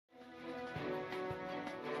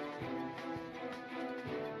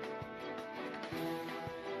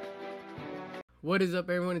What is up,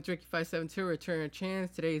 everyone? It's Ricky572, returning a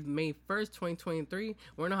chance. Today is May 1st, 2023.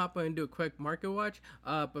 We're gonna hop on and do a quick market watch.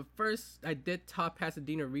 But first, I did top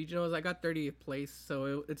Pasadena Regionals. I got 30th place,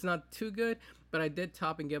 so it's not too good, but I did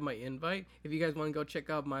top and get my invite. If you guys want to go check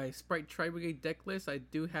out my Sprite Tri-Brigade deck list, I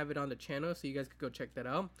do have it on the channel, so you guys could go check that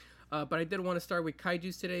out. But I did want to start with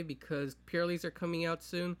Kaijus today because purrelys are coming out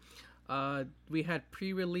soon. We had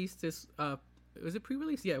pre-release this was it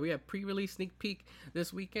pre-release? Yeah, we have pre-release sneak peek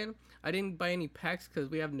this weekend. I didn't buy any packs because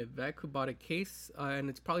we have Nivek who bought a case, and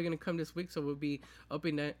it's probably gonna come this week. So we'll be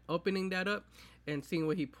opening that up and seeing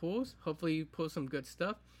what he pulls. Hopefully, he pulls some good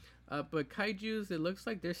stuff. But Kaijus, it looks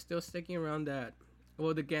like they're still sticking around that.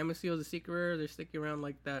 Well, the Gamma Seals, the Secret Rare, they're sticking around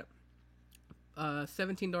like that.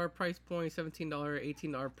 $17 price point, $17,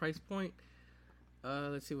 $18 price point.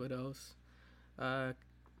 Let's see what else.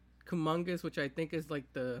 Kumongas, which I think is like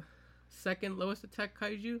the second lowest attack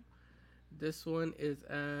kaiju. This one is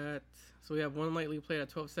at, so we have one lightly played at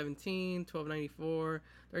 12.17, 12.94,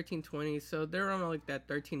 13.20. So they're around like that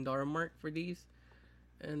 $13 mark for these.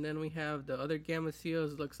 And then we have the other Gamma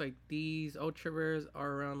Seals. Looks like these ultra rares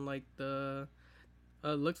are around like the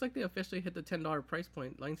looks like they officially hit the $10 price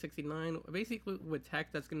point, line 69. Basically with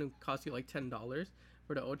tax that's gonna cost you like $10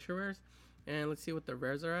 for the ultra rares. And let's see what the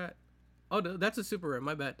rares are at. Oh, that's a super rare,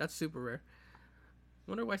 my bad, that's super rare.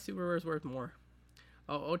 Wonder why super rare is worth more.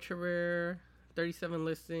 Oh, ultra rare, 37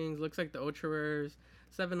 listings. Looks like the ultra rares,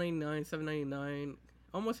 $7.99, $7.99,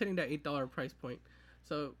 almost hitting that $8 price point.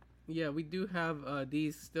 So yeah, we do have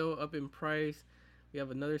these still up in price. We have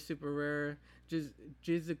another super rare,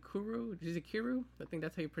 Jizukiru. I think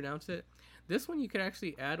that's how you pronounce it. This one you could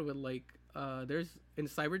actually add with like there's in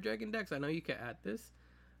Cyber Dragon decks. I know you could add this.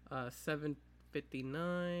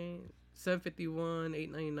 759, 751,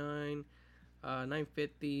 899.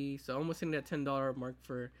 950, so almost hitting that $10 mark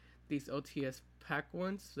for these OTS pack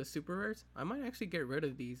ones, the super rares. I might actually get rid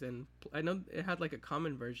of these, and I know it had like a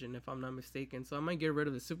common version if I'm not mistaken, so I might get rid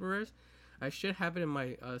of the super rares. I should have it in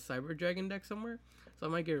my Cyber Dragon deck somewhere, so I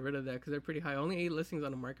might get rid of that because they're pretty high. Only 8 listings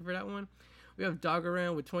on the market for that one. We have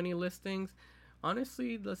Doggeran with 20 listings.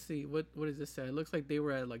 Honestly, let's see, what does this say? It looks like they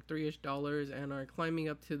were at like $3-ish and are climbing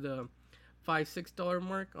up to the $5-6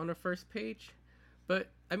 mark on the first page.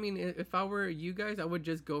 But I mean, if I were you guys, I would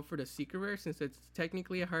just go for the secret rare since it's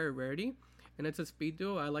technically a higher rarity, and it's a speed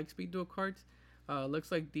duel. I like speed duel cards. Looks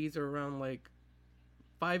like these are around like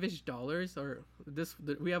 $5-ish, or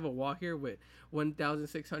we have a wall here with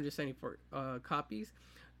 1,674 copies.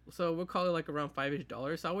 So we'll call it like around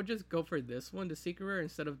 $5-ish. So I would just go for this one, the secret rare,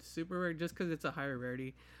 instead of the super rare, just because it's a higher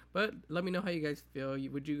rarity. But let me know how you guys feel.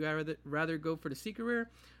 Would you rather go for the secret rare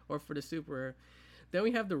or for the super rare? Then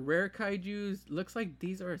we have the rare kaijus. Looks like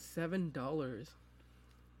these are $7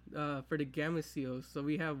 for the Gamma Seals. So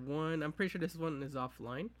we have one. I'm pretty sure this one is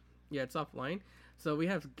offline. Yeah, it's offline. So we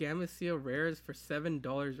have Gamma Seal rares for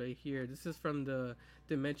 $7 right here. This is from the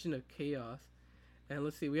Dimension of Chaos. And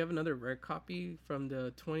let's see, we have another rare copy from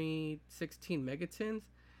the 2016 Megatins. It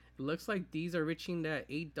looks like these are reaching that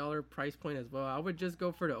 $8 price point as well. I would just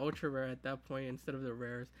go for the ultra rare at that point instead of the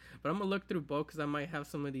rares. But I'm gonna look through both because I might have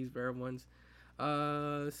some of these rare ones.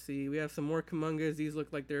 Let's see, we have some more Kumongas. These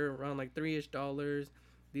look like they're around like $3-ish.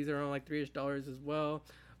 These are around like $3-ish as well.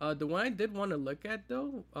 The one I did want to look at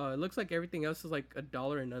though, it looks like everything else is like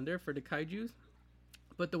 $1 and under for the kaijus.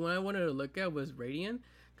 But the one I wanted to look at was Radiant,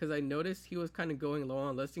 because I noticed he was kind of going low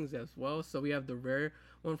on listings as well. So we have the rare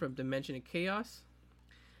one from Dimension of Chaos.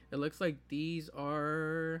 It looks like these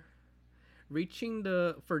are reaching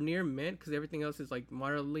the for near mint because everything else is like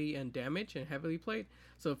moderately and damaged and heavily played.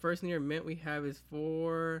 So first near mint we have is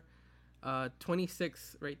for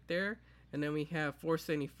 26 right there, and then we have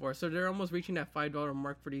 474. So they're almost reaching that $5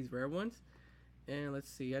 mark for these rare ones. And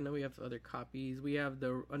let's see, I know we have other copies. We have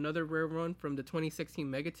the another rare one from the 2016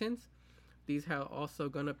 Megatins. These have also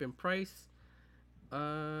gone up in price.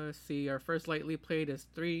 See, our first lightly played is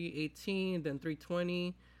 318, then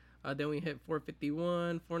 320. Then we hit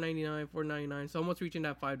 451, 499, 499. So almost reaching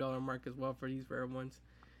that $5 mark as well for these rare ones.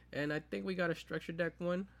 And I think we got a structure deck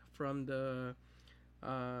one from the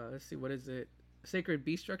let's see, what is it? Sacred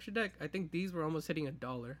Beast structure deck. I think these were almost hitting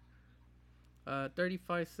 $1.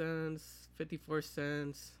 35 cents, 54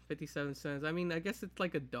 cents, 57 cents. I mean, I guess it's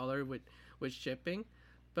like $1 with shipping,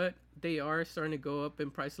 but they are starting to go up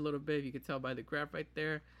in price a little bit. You can tell by the graph right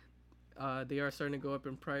there. They are starting to go up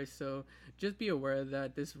in price, so just be aware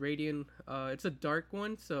that this Radiant, it's a dark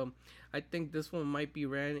one, so I think this one might be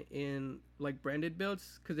ran in like branded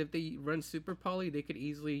builds, because if they run super poly, they could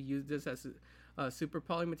easily use this as a super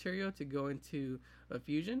poly material to go into a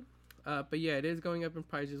fusion. But yeah, it is going up in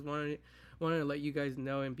price. Just wanted to let you guys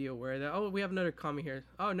know and be aware of that. Oh, we have another comment here.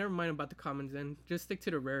 Oh, never mind about the comments then. Just stick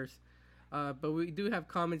to the rares. But we do have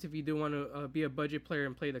comments if you do want to be a budget player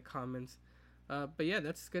and play the comments. But yeah,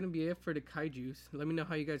 that's gonna be it for the kaijus. Let me know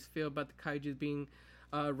how you guys feel about the kaijus being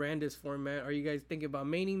ran this format. Are you guys thinking about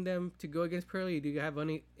maining them to go against purrely? Do you have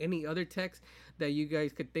any other techs that you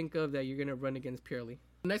guys could think of that you're gonna run against purrely?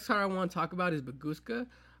 The next card I want to talk about is Baguska.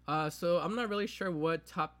 So I'm not really sure what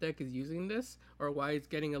top deck is using this or why it's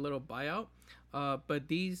getting a little buyout. But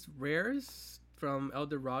these rares from El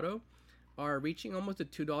Dorado are reaching almost a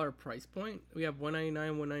 $2 price point. We have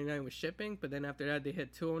 $199 with shipping, but then after that they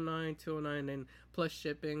hit $209, and then plus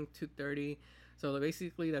shipping $230. So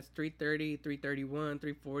basically that's $330, $331,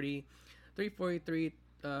 $340,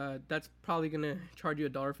 $343. That's probably gonna charge you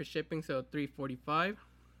 $1 for shipping, so $345.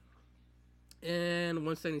 And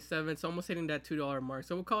 $177. It's almost hitting that $2 mark.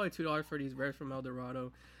 So we'll call it $2 for these rares from El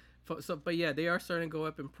Dorado. But yeah, they are starting to go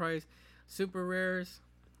up in price. Super rares.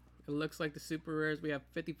 It looks like the super rares, we have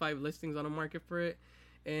 55 listings on the market for it,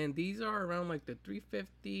 and these are around like the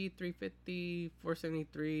 350, 350,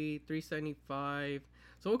 473, 375.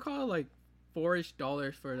 So we'll call it like $4-ish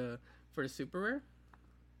for the super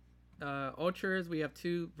rare. Ultras, we have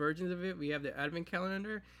two versions of it. We have the Advent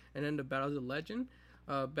Calendar and then the Battles of Legend.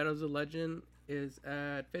 Battles of Legend is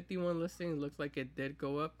at 51 listings. Looks like it did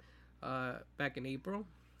go up back in April.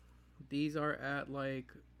 These are at like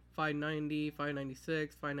 590,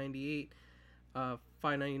 596, 598,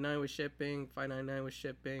 599 with shipping, 599 with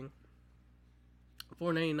shipping,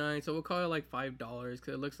 499. So we'll call it like $5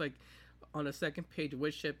 because it looks like on the second page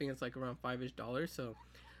with shipping it's like around $5-ish. So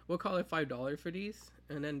we'll call it $5 for these.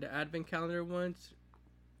 And then the Advent Calendar ones,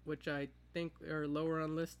 which I think are lower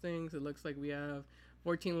on listings, it looks like we have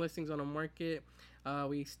 14 listings on the market.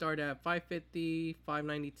 We start at 550,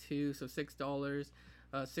 592, so $6,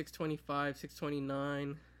 625,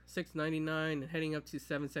 629, $6.99, and heading up to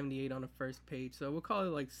 $7.78 on the first page. So we'll call it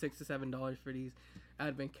like $6 to $7 for these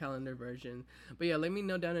Advent Calendar version. But yeah, let me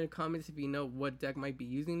know down in the comments if you know what deck might be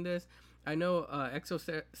using this. I know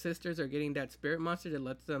Exo Sisters are getting that Spirit Monster that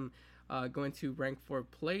lets them go into rank 4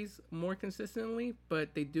 plays more consistently,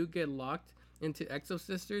 but they do get locked into Exo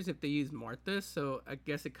Sisters if they use Martha, so I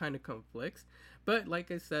guess it kind of conflicts. But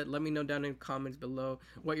like I said, let me know down in the comments below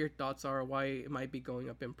what your thoughts are, why it might be going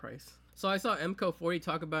up in price. So I saw MCO40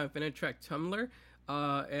 talk about Infinitrack Tumbler,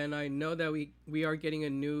 and I know that we are getting a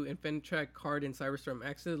new Infinitrack card in Cyberstorm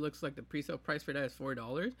X. It looks like the pre-sale price for that is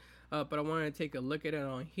 $4, but I wanted to take a look at it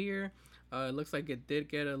on here. It looks like it did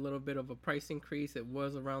get a little bit of a price increase. It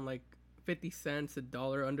was around like 50 cents,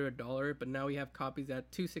 $1, under $1, but now we have copies at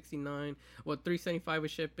 $269, well, $375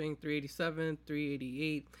 with shipping, $387,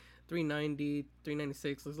 $388, $390,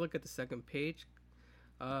 $396. Let's look at the second page.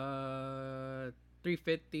 $350,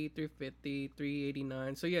 $350,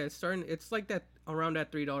 $389. So yeah, it's like that, around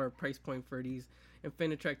that $3 price point for these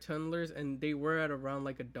Infinitrack Tunnelers, and they were at around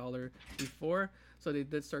like $1 before, so they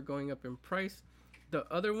did start going up in price. The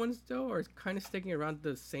other ones though are kind of sticking around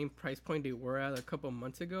the same price point they were at a couple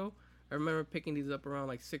months ago. I remember picking these up around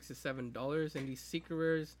like $6 to $7, and these secret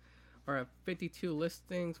rares are at 52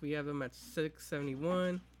 listings. We have them at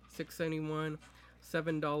 $671, $671,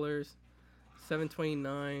 $7,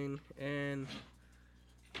 $729, and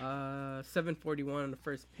 $741 on the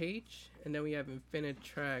first page. And then we have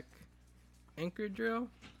Infinitrack Anchor Drill.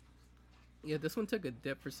 Yeah, this one took a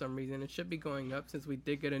dip for some reason. It should be going up since we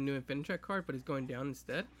did get a new Infinitrack card, but it's going down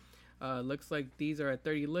instead. Looks like these are at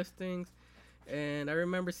 30 listings, and I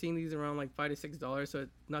remember seeing these around like $5 to $6, so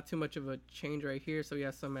not too much of a change right here. So we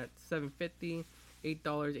have some at $7.50, $8,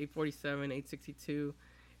 $8.47, $8.62,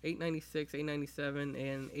 $8.96, $8.97,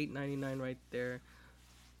 and $8.99 right there.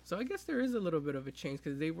 So I guess there is a little bit of a change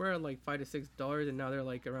because they were at like $5 to $6, and now they're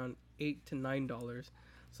like around $8 to $9.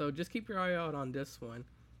 So just keep your eye out on this one.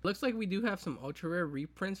 Looks like we do have some ultra rare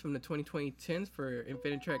reprints from the 2020 tins for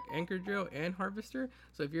Infinitrack Anchor Drill and Harvester.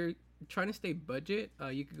 So if you're trying to stay budget,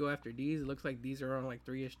 you could go after these. It looks like these are on like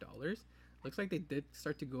 $3-ish. Looks like they did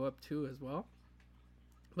start to go up too as well.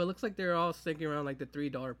 But it looks like they're all sticking around like the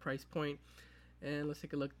 $3 price point. And let's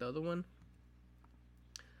take a look at the other one.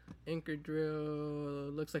 Anchor Drill,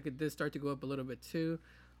 looks like it did start to go up a little bit too.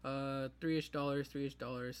 $3-ish,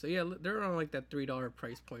 $3-ish. So yeah, they're on like that $3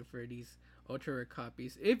 price point for these ultra rare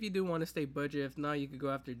copies. If you do want to stay budget, if not, you could go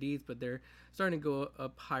after these, but they're starting to go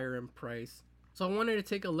up higher in price. So I wanted to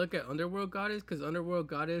take a look at Underworld Goddess, because Underworld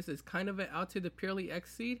Goddess is kind of out to the purely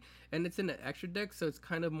X seed, and it's in the extra deck, so it's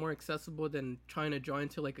kind of more accessible than trying to draw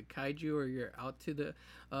into like a kaiju, or you're out to the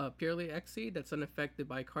purely X seed that's unaffected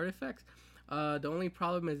by card effects. The only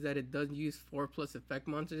problem is that it does use 4 plus effect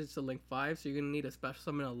monsters to link 5, so you're going to need a special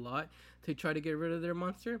summon a lot to try to get rid of their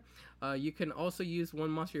monster. You can also use one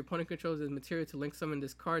monster your opponent controls as material to link summon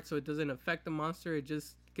this card, so it doesn't affect the monster, it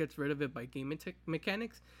just gets rid of it by game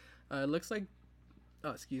mechanics. It looks like,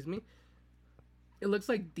 excuse me, it looks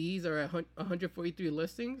like these are at 143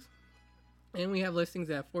 listings. And we have listings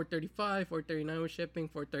at 435, 439 with shipping,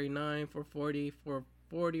 439, 440,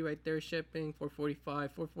 440 right there shipping,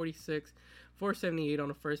 445, 446, 478 on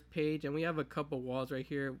the first page. And we have a couple walls right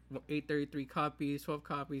here, 833 copies, 12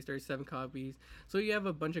 copies, 37 copies. So you have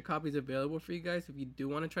a bunch of copies available for you guys if you do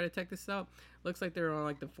want to try to check this out. Looks like they're on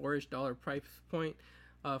like the $4-ish price point,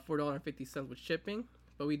 $4.50 with shipping.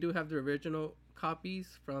 But we do have the original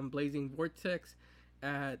copies from Blazing Vortex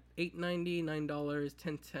at $8.90, $9,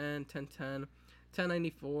 $10.10, $10.10,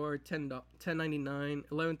 $10.94, $10.99,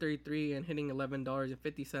 $11.33, and hitting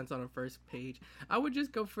 $11.50 on the first page. I would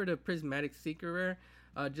just go for the Prismatic Secret Rare,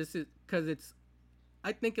 just because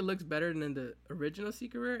I think it looks better than the original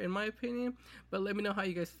Secret Rare in my opinion. But let me know how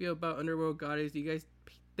you guys feel about Underworld Goddess. Do you guys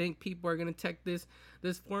think people are gonna tech this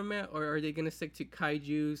format, or are they gonna stick to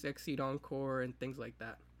Kaiju's, Exceed Encore, and things like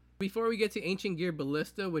that? Before we get to Ancient Gear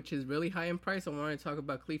Ballista, which is really high in price, I want to talk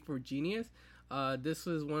about Cleave for Genius. This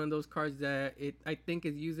is one of those cards that I think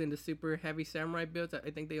is used in the super heavy samurai builds.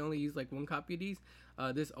 I think they only use like one copy of these.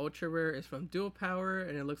 This ultra rare is from Dual Power,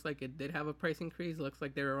 and it looks like it did have a price increase. It looks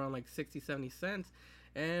like they're around like 60-70 cents.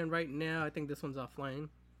 And right now, I think this one's offline.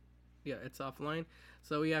 Yeah, it's offline.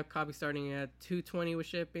 So we have copies starting at 220 with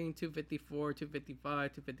shipping, 254,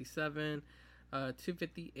 255, 257,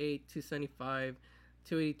 258, 275.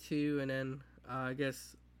 282, and then I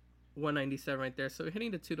guess 197 right there. So hitting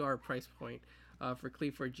the $2 price point for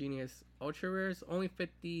Cleave for Genius Ultra Rares. Only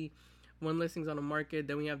 51 listings on the market.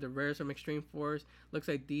 Then we have the rares from Extreme Force. Looks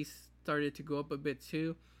like these started to go up a bit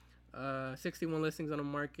too. 61 listings on the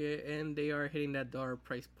market, and they are hitting that dollar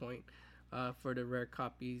price point for the rare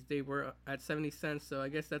copies. They were at 70 cents, so I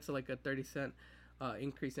guess that's like a 30-cent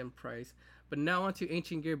increase in price. But now on to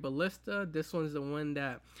Ancient Gear Ballista. This one's the one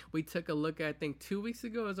that we took a look at, I think 2 weeks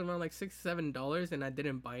ago. It was around like $6-7, and I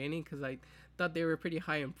didn't buy any because I thought they were pretty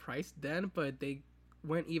high in price then, but they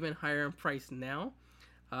went even higher in price now.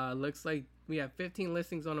 Looks like we have 15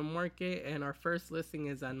 listings on the market, and our first listing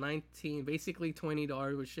is at 19, basically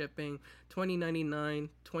 $20 with shipping, $20.99,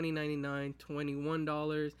 $20.99,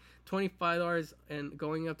 $21, $25, and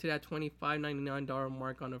going up to that $25.99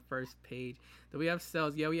 mark on the first page. Then we have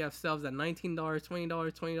sales. Yeah, we have sales at $19, $20,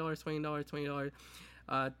 $20, $20,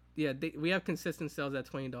 $20. We have consistent sales at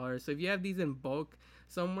 $20. So if you have these in bulk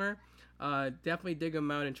somewhere, definitely dig them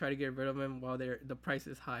out and try to get rid of them while the price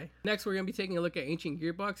is high. Next, we're going to be taking a look at Ancient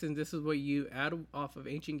Gearbox, and this is what you add off of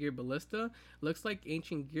Ancient Gear Ballista. Looks like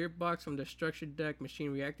Ancient Gearbox from the Structured Deck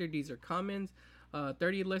Machine Reactor. These are commons.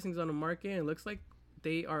 30 listings on the market, and it looks like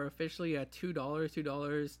they are officially at $2,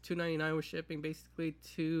 $2.99 with shipping, basically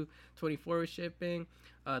 $2.24 with shipping,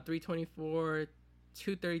 $3.24,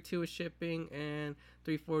 $2.32 with shipping, and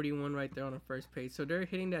 $3.41 right there on the first page. So they're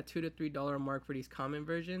hitting that $2 to $3 mark for these common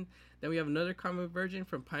versions. Then we have another common version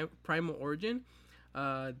from Primal Origin.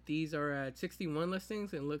 These are at 61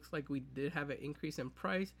 listings, and looks like we did have an increase in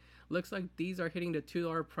price. Looks like these are hitting the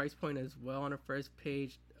 $2 price point as well on the first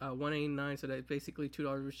page. $1.89, so that's basically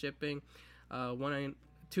 $2 with shipping.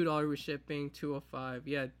 $2 with shipping, $2.05.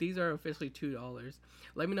 Yeah, these are officially $2.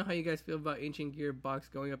 Let me know how you guys feel about Ancient Gear Box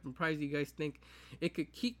going up in price. Do you guys think it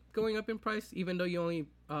could keep going up in price even though you only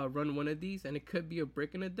run one of these, and it could be a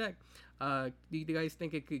brick in the deck? Do you guys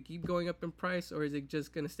think it could keep going up in price, or is it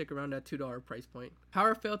just gonna stick around that $2 price point?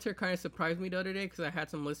 Power Filter kind of surprised me the other day because I had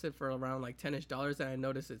some listed for around like $10-ish, and I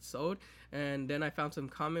noticed it sold, and then I found some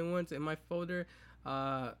common ones in my folder,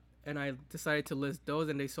 and I decided to list those,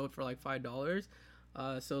 and they sold for like $5.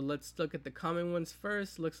 So let's look at the common ones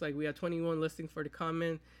first. Looks like we have 21 listings for the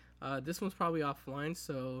common. This one's probably offline,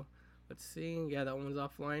 so let's see. Yeah, that one's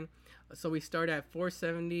offline. So we start at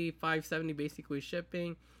 470, 570 basically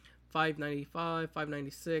shipping, 595,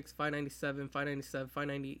 596, 597, 597,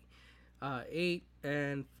 598,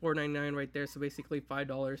 and 499 right there. So basically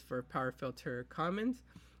 $5 for Power Filter commons.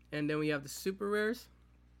 And then we have the super rares.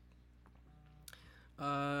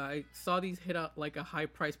 I saw these hit out like a high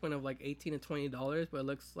price point of like $18 to $20, but it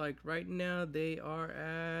looks like right now they are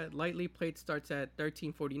at, lightly played starts at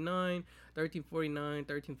 $13.49, $13.49,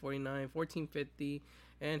 $13.49, $14.50,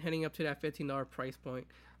 and heading up to that $15 price point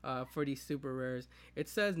for these super rares. It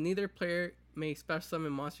says neither player may special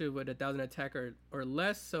summon monsters with 1,000 attack or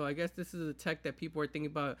less, so I guess this is a tech that people are thinking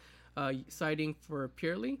about citing for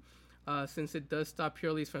purely. since it does stop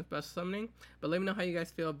purrely from special summoning. But let me know how you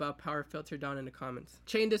guys feel about Power Filter down in the comments.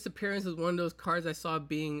 Chain Disappearance is one of those cards I saw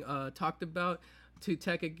being talked about to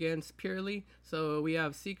tech against purrely. So we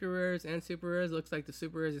have secret rares and super rares. Looks like the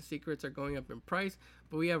super rares and secrets are going up in price,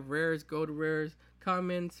 but we have rares, gold rares,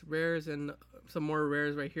 commons, rares, and some more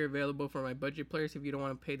rares right here available for my budget players if you don't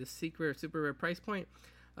want to pay the secret or super rare price point.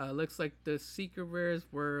 Looks like the secret rares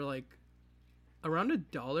were like around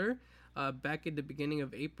 $1 back at the beginning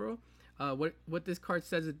of April. What this card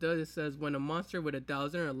says it does, it says when a monster with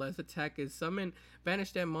 1,000 or less attack is summoned,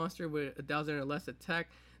 banish that monster with 1,000 or less attack.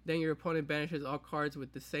 Then your opponent banishes all cards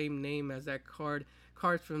with the same name as that cards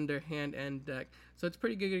from their hand and deck. So it's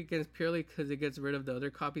pretty good against purrely because it gets rid of the other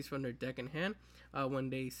copies from their deck and hand when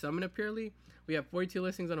they summon a purrely. We have 42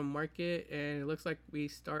 listings on the market, and it looks like we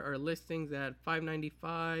start our listings at $5.95,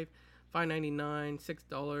 $5.99,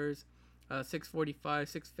 $6. $6.45,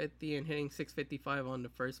 $6.50, and hitting $6.55 on the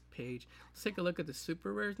first page. Let's take a look at the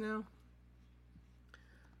super rares now.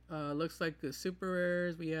 Looks like the super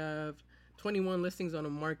rares, we have 21 listings on the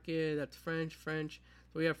market. That's French.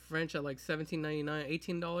 So we have French at like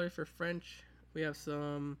 $17.99, $18 for French. We have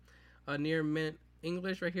some near mint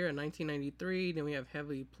English right here at $19.93. Then we have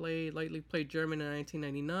lightly played German at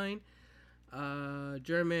 $19.99.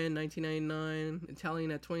 German $19.99,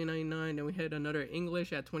 Italian at $20.99. Then we hit another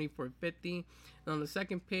English at $24.50. And on the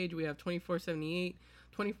second page we have $24.78,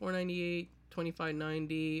 $24.98,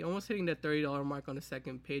 $25.90, almost hitting that $30 mark on the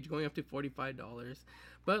second page, going up to $45.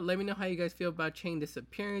 But let me know how you guys feel about Chain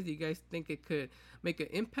Disappearance. Do you guys think it could make an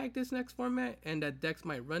impact this next format and that decks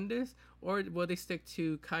might run this, or will they stick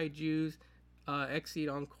to Kaijus, Exceed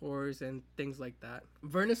Encores, and things like that?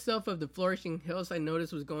 Verniself of the Flourishing Hills I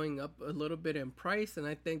noticed was going up a little bit in price, and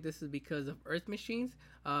I think this is because of Earth Machines.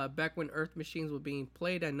 Back when Earth Machines were being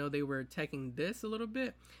played, I know they were attacking this a little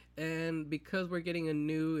bit, and because we're getting a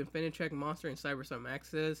new Infinitrack monster in Cyberstorm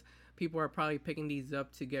Access, people are probably picking these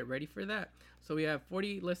up to get ready for that. So we have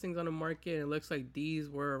 40 listings on the market, and it looks like these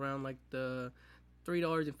were around like the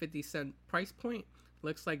 $3.50 price point.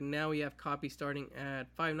 Looks like now we have copies starting at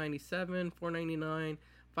 $5.97, $4.99,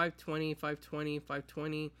 $5.20, $5.20,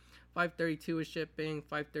 $5.20, $5.32 is shipping,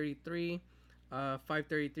 $5.33,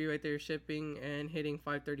 $5.33 right there shipping, and hitting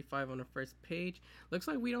 $5.35 on the first page. Looks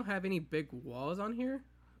like we don't have any big walls on here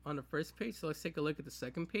on the first page, so let's take a look at the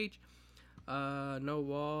second page. No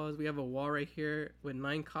walls. We have a wall right here with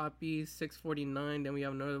 9 copies, $6.49. Then we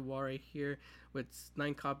have another wall right here with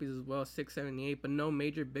 9 copies as well, $6.78, but no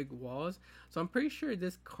major big walls. So I'm pretty sure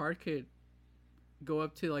this card could go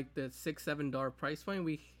up to like the $6-7 price point.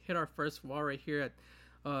 We hit our first wall right here at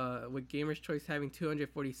with Gamer's Choice having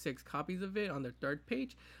 246 copies of it on their third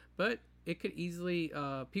page, but it could easily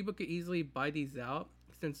people could easily buy these out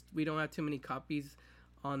since we don't have too many copies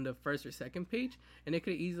on the first or second page, and it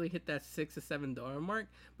could easily hit that $6 to $7 mark.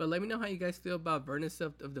 But let me know how you guys feel about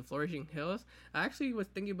Verniself of the Flourishing Hills. I actually was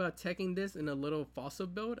thinking about teching this in a little fossil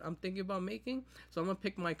build I'm thinking about making, so I'm gonna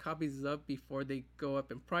pick my copies up before they go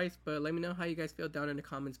up in price. But let me know how you guys feel down in the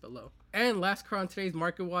comments below. And last card on today's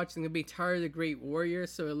market watch is gonna be Tower of the Great Warrior.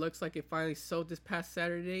 So it looks like it finally sold this past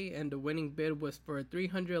Saturday, and the winning bid was for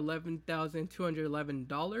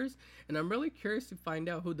 $311,211. And I'm really curious to find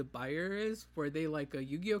out who the buyer is. Were they like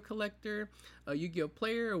a Yu-Gi-Oh collector, a Yu-Gi-Oh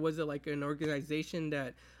player, or was it like an organization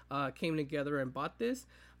that came together and bought this?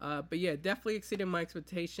 But yeah, definitely exceeded my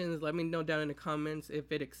expectations. Let me know down in the comments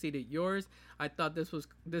if it exceeded yours. I thought this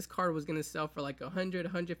card was gonna sell for like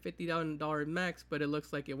 $150,000 max, but it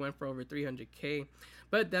looks like it went for over 300K.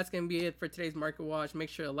 But that's gonna be it for today's market watch. Make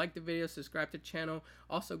sure to like the video, subscribe to the channel.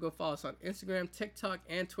 Also go follow us on Instagram, TikTok,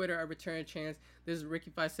 and Twitter at Return Chance. This is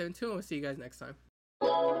Ricky572, and we'll see you guys next time.